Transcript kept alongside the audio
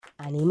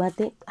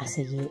Anímate a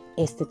seguir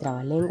este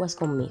trabalenguas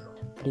conmigo.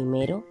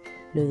 Primero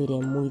lo diré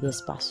muy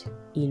despacio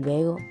y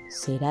luego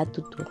será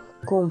tu turno.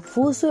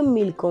 Confuso en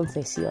mil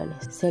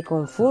confesiones, se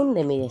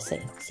confunde mi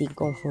deseo, sin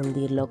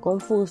confundir lo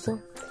confuso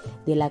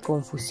de la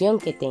confusión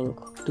que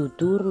tengo. Tu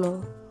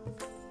turno.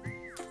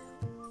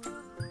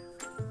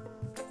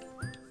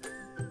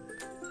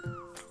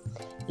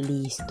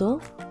 ¿Listo?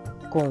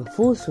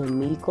 Confuso en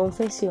mil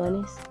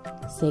confesiones,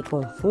 se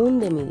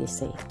confunde mi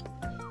deseo,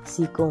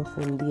 sin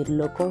confundir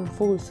lo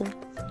confuso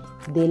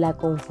de la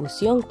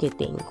confusión que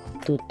tengo.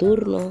 Tu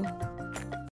turno.